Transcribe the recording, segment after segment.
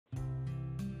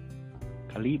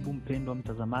Karibu mpendwa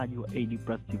mtazamaji wa AD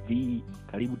Plus TV.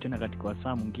 Karibu tena katika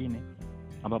wasaa mwingine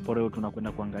ambapo leo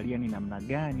tunakwenda kuangalia ni namna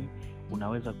gani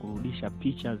unaweza kurudisha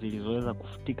picha zilizoweza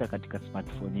kufutika katika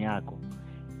smartphone yako.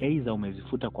 Aidha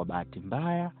umezifuta kwa bahati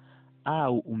mbaya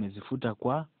au umezifuta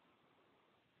kwa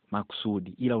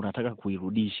makusudi ila unataka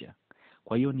kuirudisha.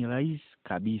 Kwa hiyo ni rahisi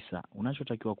kabisa.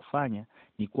 Unachotakiwa kufanya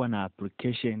ni kuwa na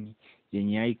application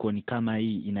yenye icon kama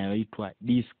hii inayoitwa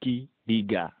disk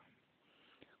digger.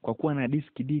 Kwa kuwa na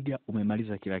disk digger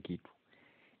umemaliza kila kitu.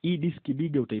 Hii disk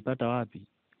digger utaipata wapi?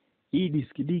 Hii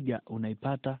disk digger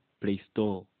unaipata Play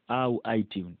Store au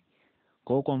iTunes.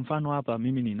 Kwa mfano hapa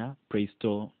mimi nina Play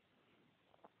Store.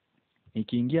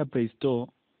 Nikiingia Play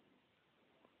Store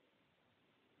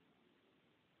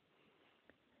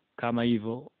kama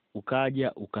hivyo,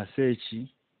 ukaja ukasearch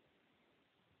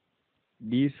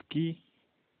disk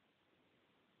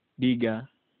digger,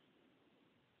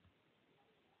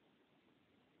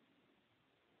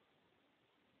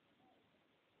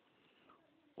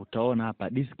 utaona hapa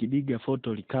disk digger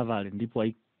photo recovery, ndipo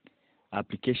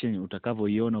application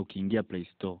utakavyoiona ukiingia Play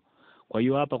Store. Kwa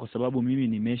hiyo hapa kwa sababu mimi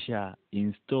nimesha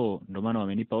install, ndio maana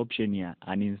wamenipa option ya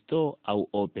uninstall au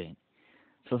open.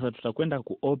 Sasa tutakwenda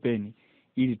open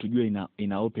ili tujue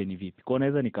ina open vipi. Kwa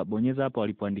naweza nikabonyeza hapa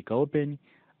walipoandika open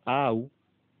au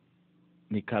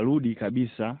nikarudi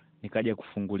kabisa nikaja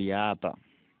kufungulia hapa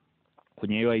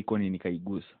kwenye hiyo icon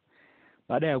nikaigusa.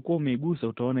 Baada ya kuwa umeigusa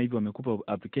utaona hivi wamekupa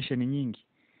application nyingi.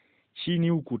 Chini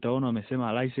huku utaona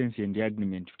wamesema license and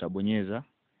agreement,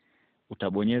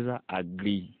 utabonyeza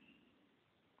agree.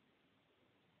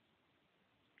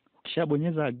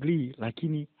 Ukishabonyeza agree,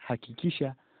 lakini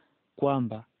hakikisha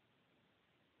kwamba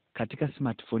katika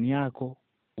smartphone yako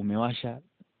umewasha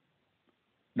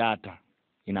data,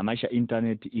 inamaanisha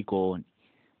internet iko on.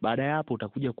 Baada ya hapo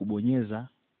utakuja kubonyeza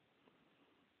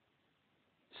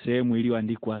sehemu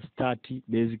iliyoandikwa start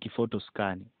basic photo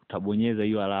scan. Utabonyeza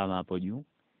hiyo alama hapo juu.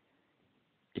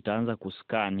 Itaanza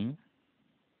kuskani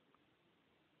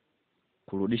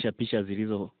kurudisha picha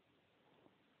zilizo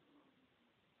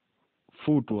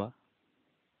futwa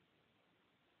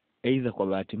aidha kwa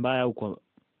bahati mbaya au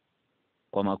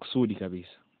kwa makusudi kabisa,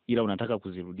 ila unataka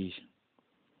kuzirudisha.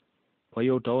 Kwa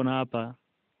hiyo utaona hapa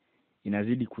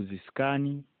inazidi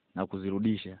kuziskani na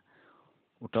kuzirudisha.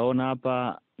 Utaona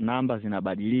hapa namba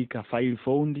zinabadilika, file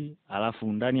found,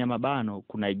 alafu ndani ya mabano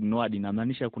kuna ignored,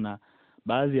 inamaanisha kuna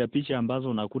baadhi ya picha ambazo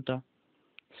unakuta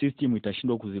system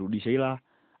itashindwa kuzirudisha, ila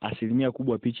asilimia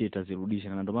kubwa picha itazirudisha.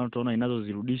 Na ndio maana utaona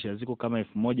inazozirudisha ziko kama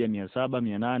 1700,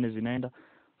 800 zinaenda,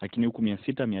 lakini huku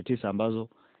 600, 900 ambazo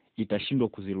itashindwa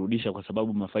kuzirudisha kwa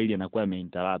sababu mafaili yanakuwa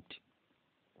yameinterrupt.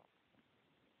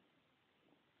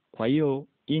 Kwa hiyo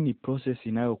hii ni process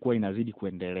inayokuwa inazidi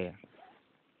kuendelea.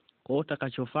 Kwa hiyo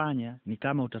utakachofanya ni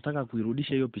kama utataka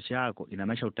kuirudisha hiyo picha yako,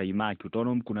 inamaanisha utaimaki.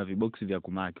 Utaona kuna vibox vya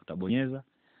kumaki, utabonyeza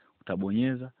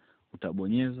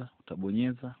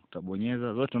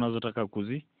zote unazotaka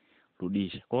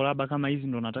kuzirudisha. Kwa labda kama hizi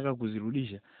ndo nataka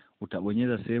kuzirudisha,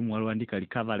 utabonyeza sehemu walioandika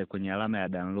recovery kwenye alama ya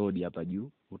download hapa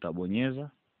juu, utabonyeza.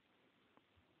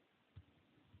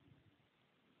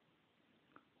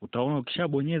 Utaona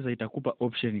ukishabonyeza itakupa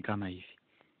option kama hivi.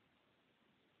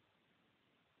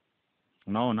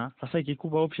 Unaona? Sasa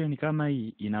ikikupa option kama hii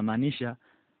inamaanisha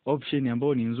option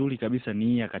ambayo ni nzuri kabisa ni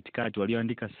hii ya katikati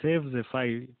walioandika save the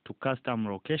file to custom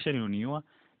location on your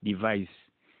device.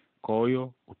 Kwa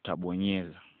hiyo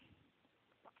utabonyeza.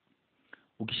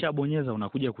 Ukishabonyeza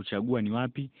unakuja kuchagua ni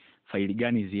wapi faili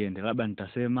gani ziende. Labda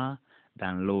nitasema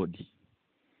download.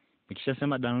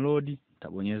 Nikishasema download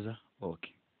utabonyeza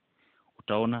okay.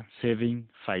 Utaona saving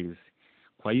files.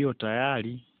 Kwa hiyo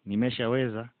tayari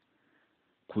nimeshaweza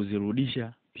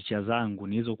kuzirudisha picha zangu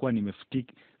nilizokuwa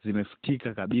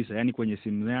zimefutika kabisa, yani kwenye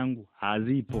simu yangu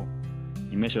hazipo.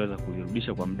 Nimeshaweza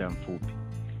kuzirudisha kwa muda mfupi.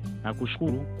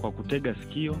 Nakushukuru kwa kutega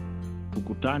sikio.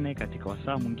 Tukutane katika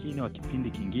wasaa mwingine wa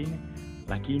kipindi kingine,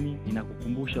 lakini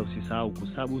ninakukumbusha usisahau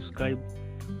kusubscribe,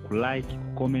 kulike,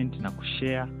 kucomment na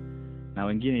kushare na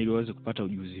wengine ili waweze kupata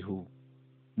ujuzi huu.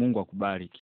 Mungu akubariki.